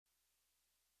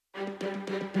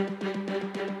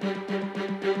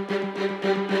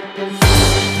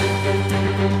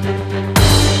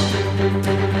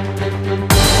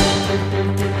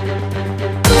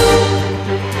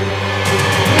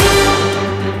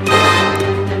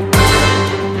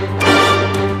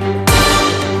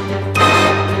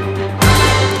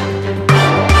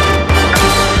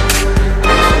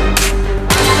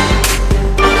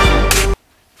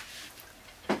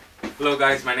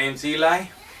guys, my name's Eli.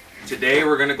 Today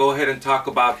we're going to go ahead and talk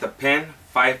about the Penn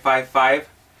 555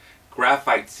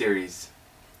 graphite series.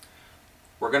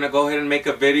 We're going to go ahead and make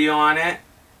a video on it.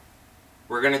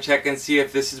 We're going to check and see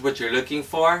if this is what you're looking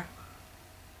for.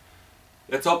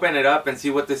 Let's open it up and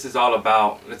see what this is all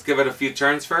about. Let's give it a few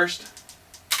turns first.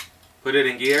 Put it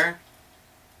in gear.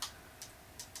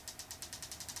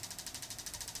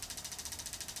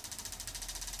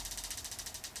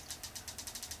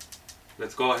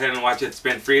 Let's go ahead and watch it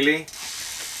spin freely.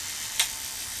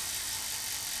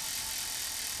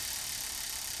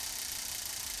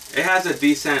 It has a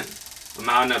decent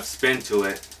amount of spin to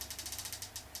it.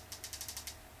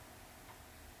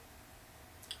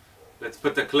 Let's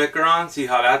put the clicker on, see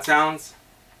how that sounds.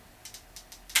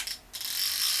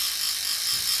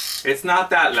 It's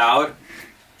not that loud.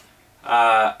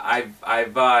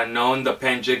 I've known the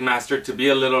Penn Jigmaster to be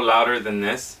a little louder than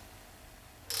this.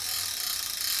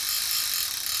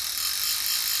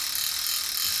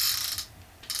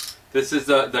 This is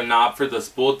the knob for the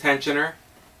spool tensioner.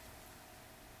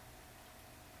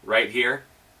 Right here.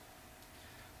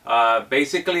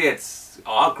 Basically it's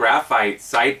all graphite.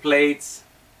 Side plates,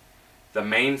 the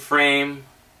main frame.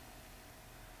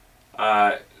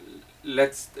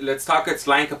 Let's talk its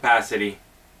line capacity.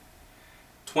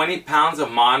 20 pounds of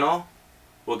mono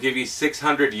will give you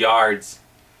 600 yards.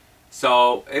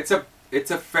 So it's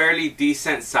a fairly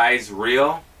decent size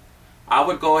reel. I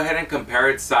would go ahead and compare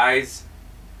its size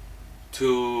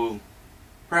to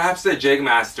perhaps the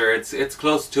Jigmaster. It's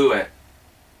close to it,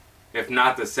 if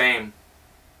not the same.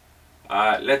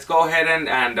 Let's go ahead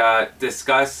and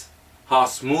discuss how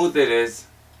smooth it is.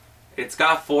 It's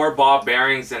got 4 ball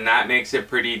bearings, and that makes it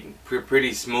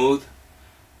pretty smooth.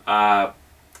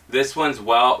 This one's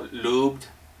well lubed,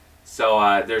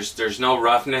 so there's no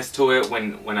roughness to it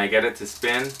when I get it to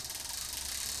spin.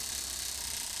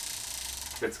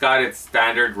 It's got its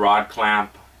standard rod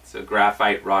clamp. It's a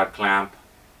graphite rod clamp.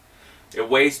 It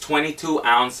weighs 22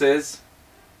 ounces.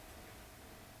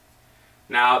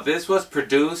 Now this was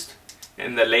produced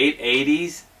in the late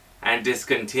 80s and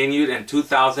discontinued in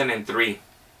 2003.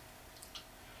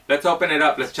 Let's open it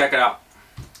up. Let's check it out.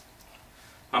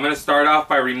 I'm going to start off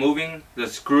by removing the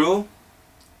screw.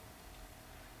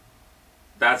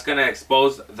 That's going to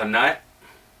expose the nut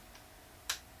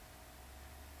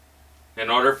in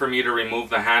order for me to remove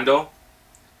the handle.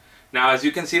 Now, as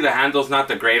you can see, the handle's not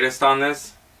the greatest on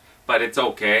this, but it's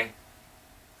okay.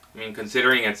 I mean,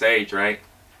 considering its age, right?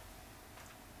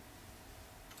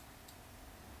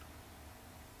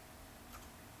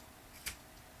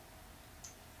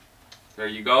 There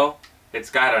you go. It's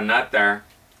got a nut there.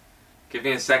 Give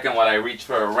me a second while I reach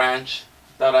for a wrench.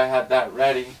 Thought I had that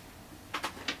ready.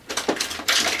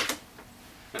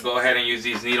 I'll go ahead and use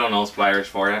these needle nose pliers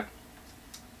for it.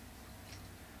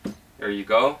 There you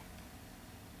go.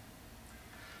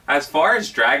 As far as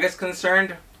drag is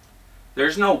concerned,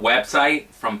 there's no website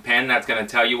from Penn that's going to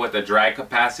tell you what the drag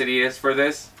capacity is for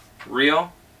this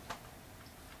reel.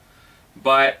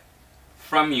 But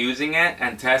from using it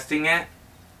and testing it,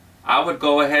 I would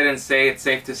go ahead and say it's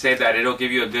safe to say that it'll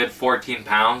give you a good 14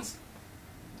 pounds,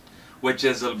 which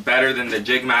is better than the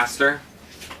Jigmaster.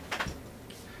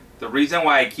 The reason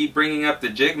why I keep bringing up the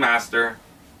Jigmaster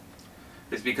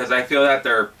is because I feel that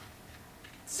they're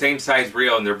same size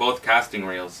reel and they're both casting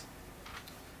reels.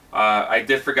 I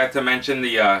did forget to mention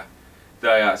the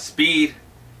speed.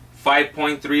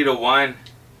 5.3 to 1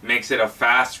 makes it a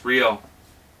fast reel.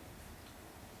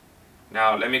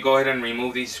 Now let me go ahead and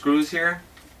remove these screws here.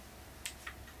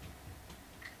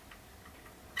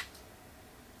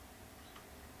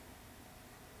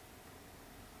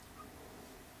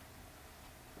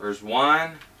 There's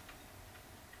one.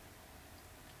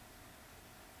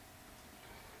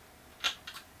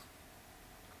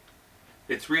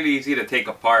 It's really easy to take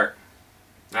apart.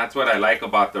 That's what I like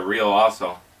about the reel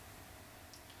also.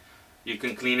 You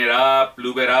can clean it up,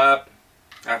 lube it up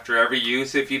after every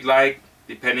use if you'd like,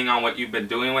 depending on what you've been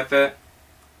doing with it.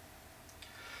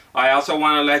 I also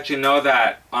want to let you know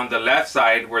that on the left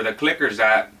side where the clicker's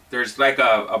at, there's like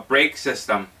a brake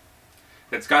system.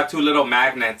 It's got 2 little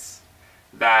magnets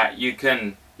that you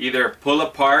can either pull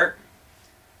apart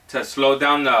to slow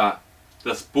down the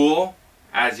spool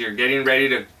as you're getting ready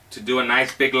to do a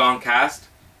nice big long cast,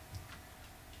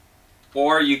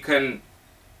 or you can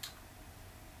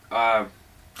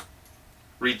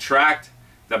retract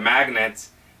the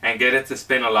magnets and get it to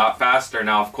spin a lot faster.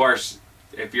 Now of course,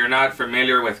 if you're not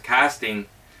familiar with casting,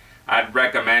 I'd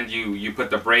recommend you put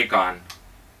the brake on.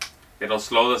 It'll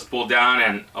slow the spool down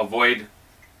and avoid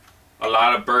a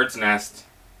lot of bird's nests.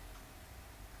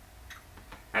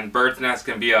 And bird's nest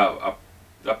can be a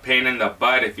pain in the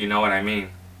butt, if you know what I mean.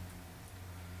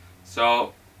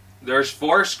 So there's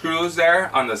 4 screws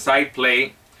there on the side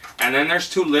plate, and then there's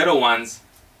 2 little ones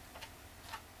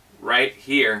right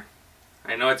here.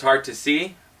 I know it's hard to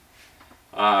see.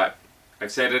 I've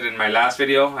said it in my last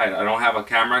video. I don't have a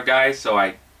camera guy, so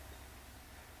I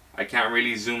can't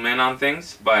really zoom in on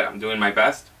things, but I'm doing my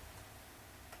best.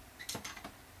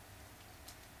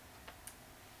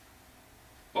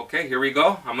 Okay, here we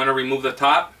go. I'm going to remove the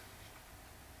top.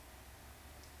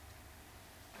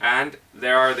 And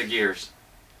there are the gears.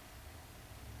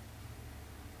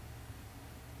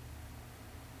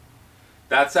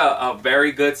 That's a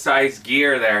very good sized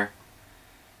gear there.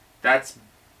 That's,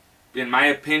 in my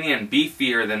opinion,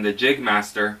 beefier than the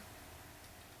Jigmaster.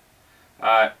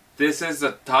 This is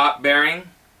the top bearing.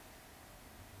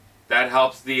 That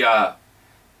helps the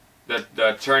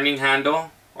turning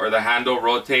handle or the handle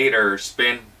rotate or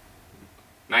spin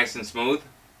nice and smooth.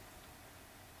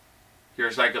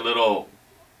 Here's like a little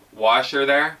washer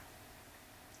there.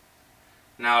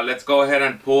 Now let's go ahead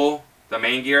and pull the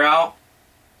main gear out.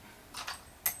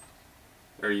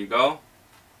 There you go.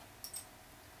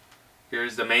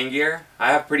 Here's the main gear.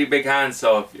 I have pretty big hands,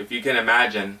 so if you can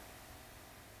imagine,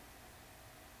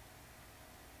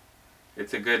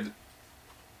 it's a good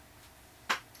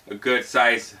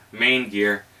size main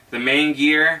gear. The main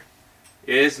gear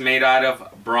is made out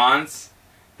of bronze.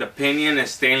 The pinion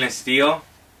is stainless steel.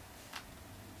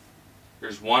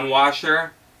 There's one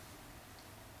washer,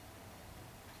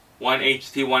 one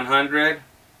HT100,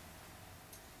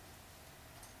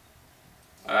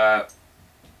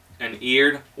 an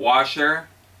eared washer,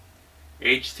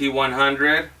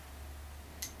 HT100,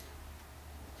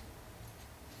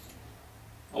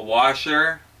 a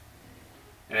washer,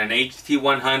 and an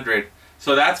HT100.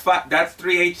 So that's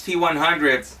 3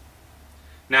 HT100s.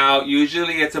 Now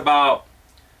usually it's about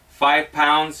 5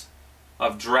 pounds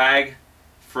of drag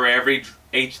for every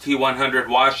HT100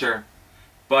 washer,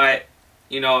 but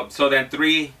you know, so then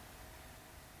 3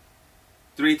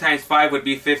 times 5 would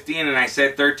be 15, and I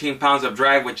said 13 pounds of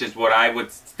drag, which is what I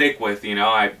would stick with. You know,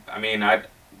 I mean, I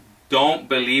don't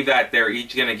believe that they're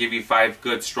each going to give you 5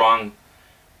 good strong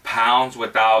pounds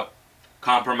without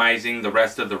compromising the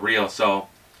rest of the reel. So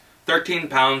 13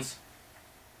 pounds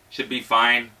should be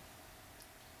fine.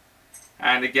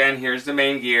 And again, here's the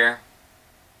main gear.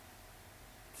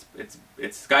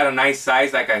 It's got a nice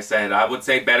size, like I said. I would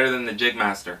say better than the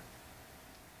Jigmaster.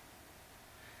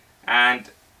 And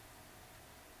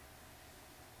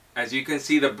as you can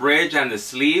see, the bridge and the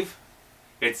sleeve,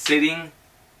 it's sitting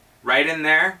right in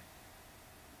there.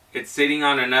 It's sitting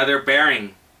on another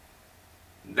bearing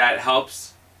that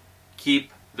helps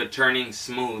keep the turning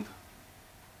smooth.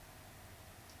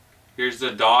 Here's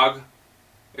the dog.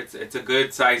 It's a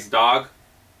good sized dog.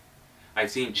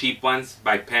 I've seen cheap ones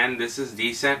by Penn. This is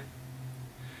decent.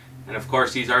 And of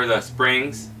course, these are the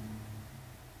springs.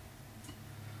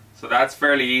 So that's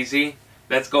fairly easy.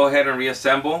 Let's go ahead and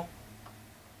reassemble.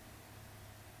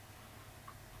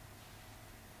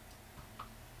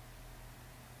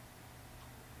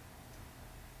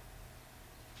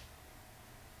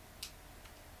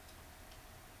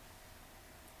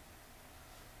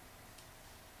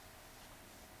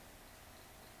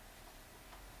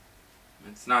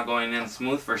 It's not going in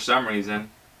smooth for some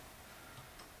reason.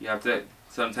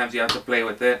 Sometimes you have to play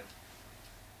with it.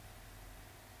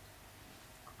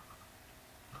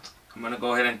 I'm going to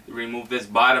go ahead and remove this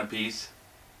bottom piece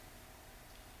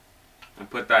and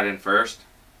put that in first.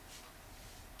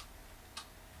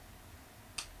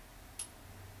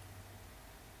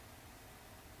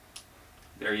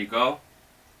 There you go.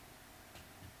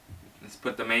 Let's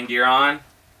put the main gear on.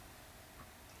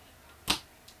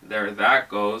 There that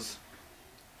goes.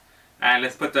 And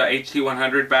let's put the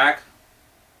HT100 back.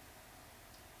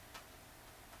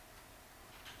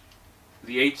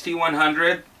 The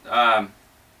HT100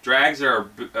 drags are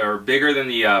bigger than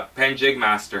the Penn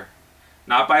Jigmaster.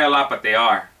 Not by a lot, but they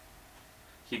are.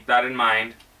 Keep that in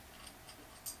mind.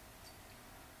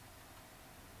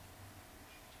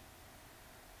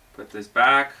 Put this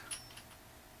back.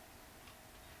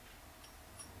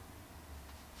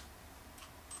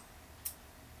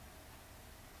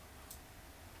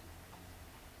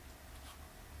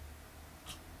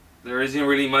 There isn't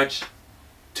really much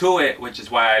to it, which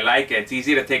is why I like it. It's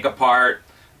easy to take apart,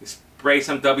 spray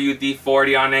some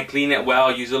WD-40 on it, clean it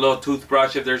well, use a little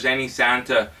toothbrush if there's any sand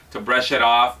to brush it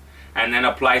off, and then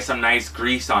apply some nice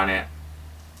grease on it.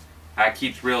 That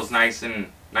keeps reels nice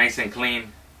and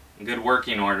clean, in good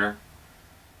working order.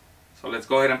 So let's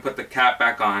go ahead and put the cap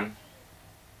back on.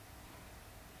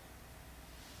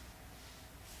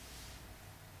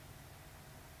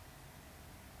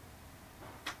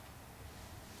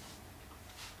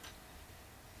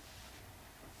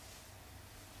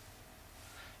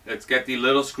 Let's get the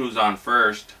little screws on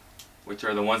first, which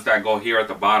are the ones that go here at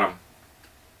the bottom.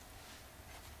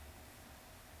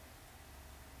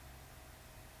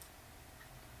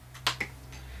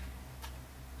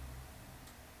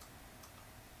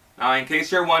 Now, in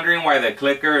case you're wondering why the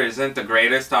clicker isn't the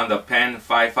greatest on the Penn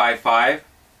 555,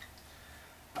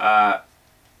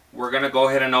 we're going to go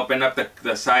ahead and open up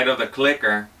the side of the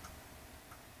clicker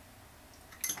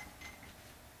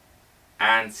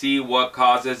and see what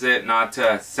causes it not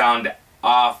to sound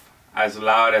off as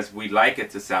loud as we like it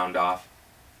to sound off.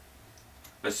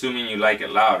 Assuming you like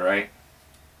it loud, right?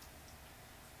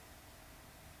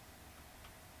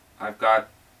 I've got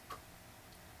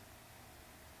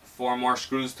 4 more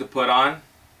screws to put on.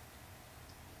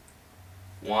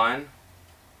 1,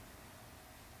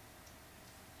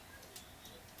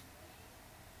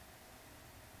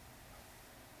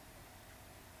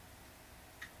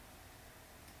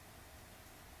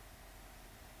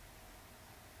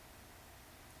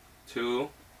 2,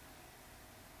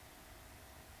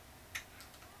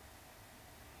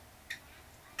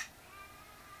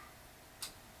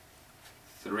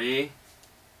 3,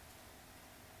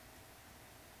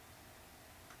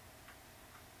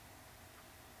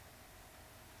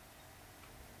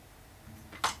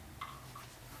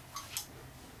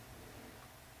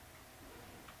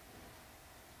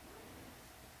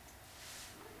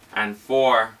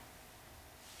 4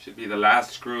 should be the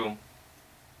last screw.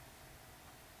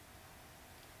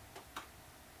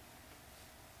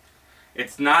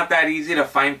 It's not that easy to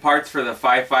find parts for the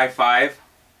 555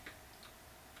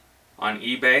 on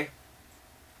eBay,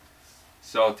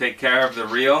 so take care of the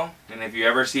reel, and if you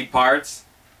ever see parts,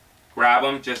 grab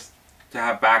them just to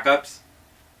have backups.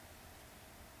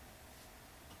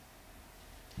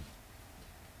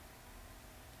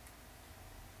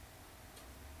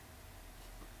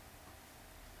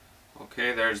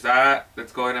 Okay, there's that.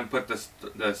 Let's go ahead and put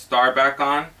the star back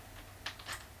on.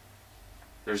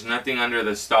 There's nothing under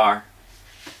the star.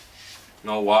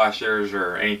 No washers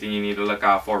or anything you need to look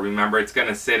out for. Remember, it's going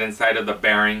to sit inside of the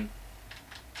bearing,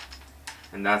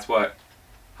 and that's what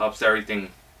helps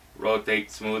everything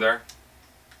rotate smoother.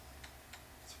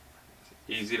 It's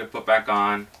easy to put back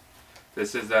on.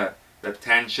 This is the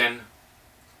tension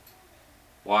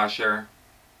washer.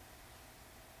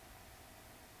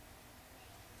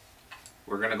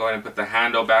 We're going to go ahead and put the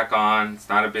handle back on. It's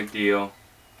not a big deal.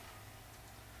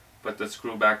 Put the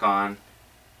screw back on.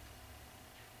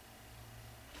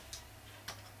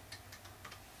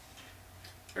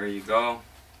 There you go.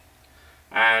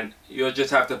 And you'll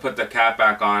just have to put the cap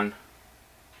back on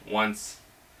once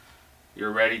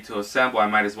you're ready to assemble. I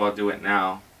might as well do it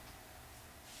now.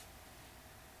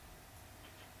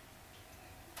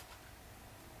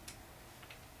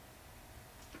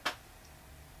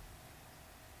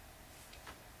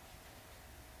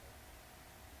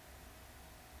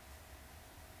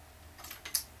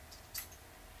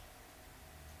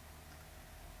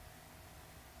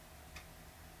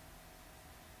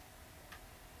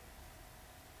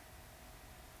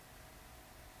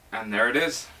 And there it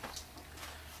is.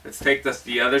 Let's take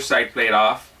the other side plate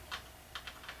off.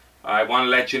 I want to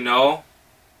let you know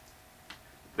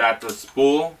that the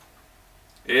spool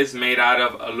is made out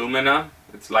of aluminum.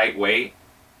 It's lightweight.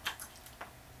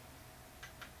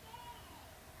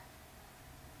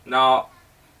 Now,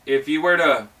 if you were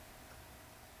to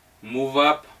move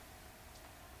up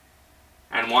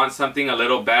and want something a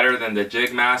little better than the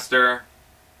Jigmaster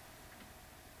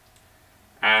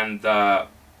and the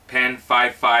Penn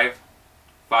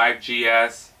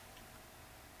 555GS,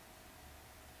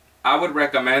 I would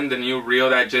recommend the new reel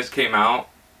that just came out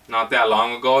not that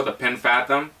long ago, the Penn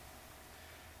Phantom,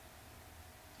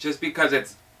 just because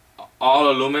it's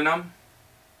all aluminum.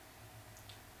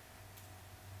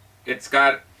 It's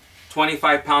got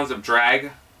 25 pounds of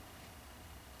drag.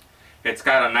 It's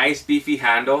got a nice beefy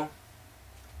handle,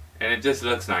 and it just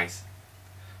looks nice.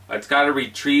 It's got a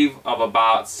retrieve of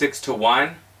about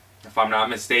 6-to-1, if I'm not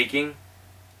mistaken.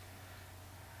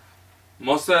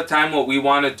 Most of the time what we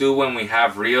want to do when we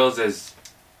have reels is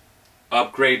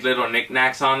upgrade little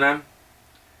knickknacks on them,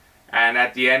 and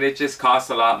at the end it just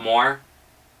costs a lot more.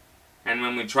 And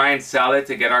when we try and sell it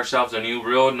to get ourselves a new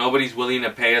reel, nobody's willing to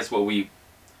pay us what we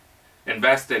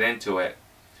invested into it.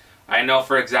 I know,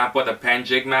 for example, the Penn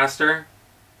Jigmaster,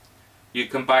 you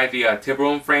can buy the tip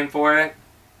room frame for it.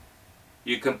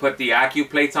 You can put the Accu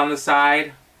plates on the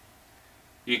side.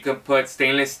 You can put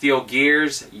stainless steel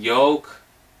gears, yoke,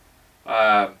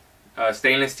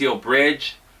 stainless steel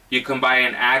bridge. You can buy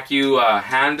an Accu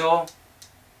handle.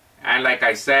 And like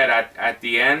I said, at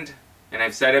the end, and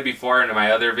I've said it before in my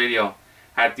other video,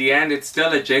 at the end it's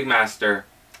still a Jigmaster.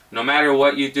 No matter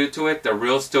what you do to it, the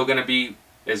reel's still going to be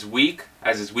is weak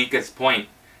as its weakest point.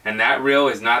 And that reel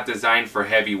is not designed for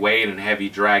heavy weight and heavy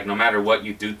drag, no matter what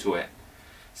you do to it.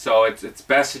 So it's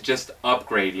best to just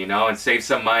upgrade, you know, and save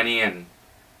some money and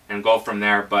go from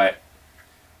there. But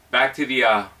back to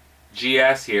the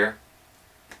GS here.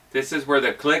 This is where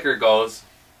the clicker goes.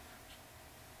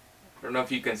 I don't know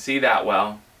if you can see that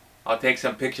well. I'll take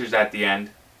some pictures at the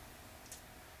end.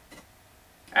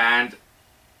 And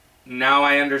now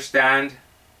I understand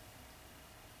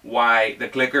why the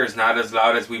clicker is not as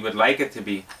loud as we would like it to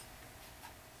be.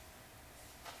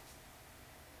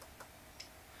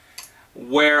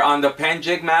 Where on the Penn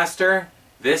Jig Master,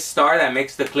 this star that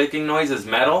makes the clicking noise is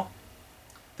metal,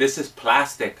 this is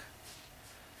plastic.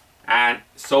 And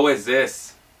so is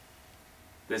this.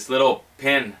 This little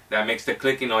pin that makes the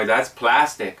clicking noise, that's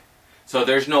plastic. So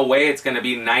there's no way it's going to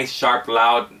be nice, sharp,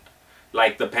 loud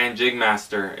like the Penn Jig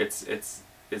Master. It's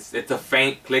a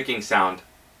faint clicking sound.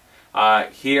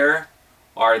 Here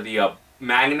are the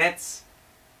magnets,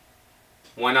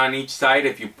 one on each side.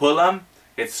 If you pull them,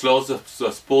 it slows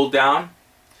the spool down,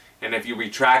 and if you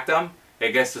retract them,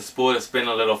 it gets the spool to spin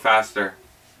a little faster.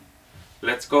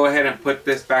 Let's go ahead and put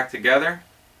this back together.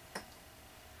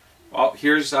 Oh,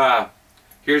 here's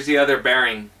the other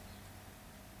bearing.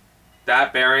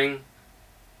 That bearing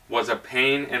was a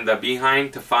pain in the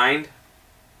behind to find.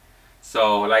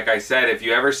 So like I said, if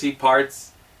you ever see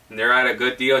parts and they're at a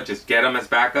good deal, just get them as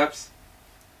backups.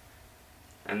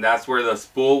 And that's where the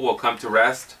spool will come to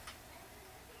rest.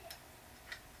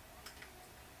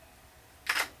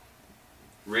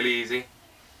 Really easy.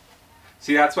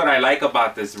 See, that's what I like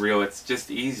about this reel. It's just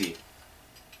easy.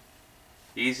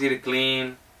 Easy to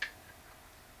clean.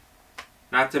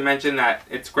 Not to mention that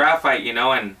it's graphite, you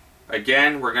know, and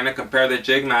again, we're going to compare the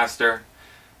Jig Master.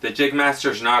 The Jig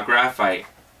Master's not graphite.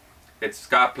 It's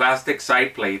got plastic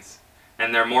side plates,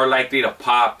 and they're more likely to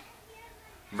pop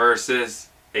versus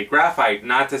a graphite.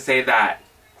 Not to say that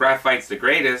graphite's the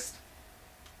greatest,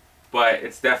 but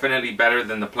it's definitely better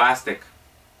than the plastic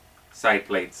side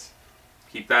plates.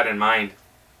 Keep that in mind.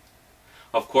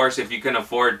 Of course, if you can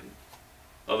afford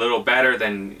a little better,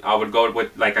 then I would go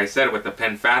with, like I said, with the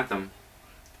Penn Phantom.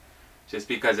 Just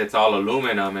because it's all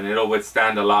aluminum and it'll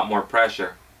withstand a lot more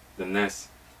pressure than this.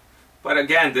 But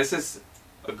again, this is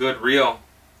a good reel.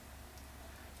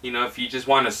 You know, if you just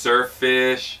want to surf,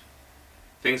 fish,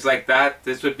 things like that,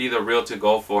 this would be the reel to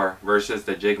go for versus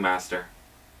the Jig Master.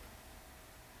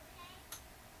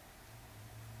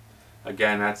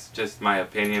 Again, that's just my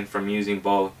opinion from using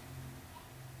both.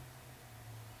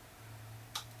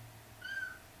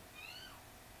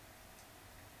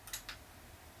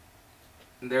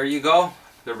 There you go.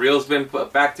 The reel's been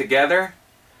put back together.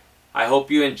 I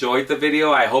hope you enjoyed the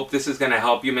video. I hope this is going to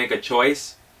help you make a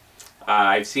choice.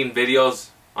 I've seen videos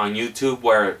on YouTube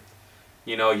where,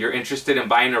 you know, you're interested in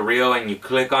buying a reel and you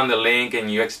click on the link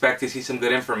and you expect to see some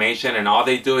good information, and all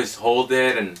they do is hold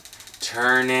it and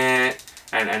turn it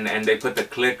and they put the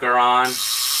clicker on.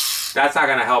 That's not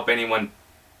going to help anyone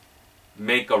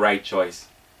make a right choice.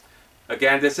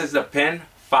 Again, this is the Penn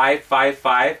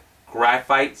 555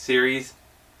 Graphite Series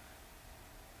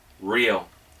reel.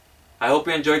 I hope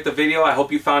you enjoyed the video. I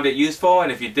hope you found it useful,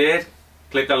 and if you did,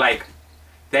 click a like.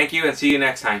 Thank you, and see you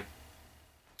next time.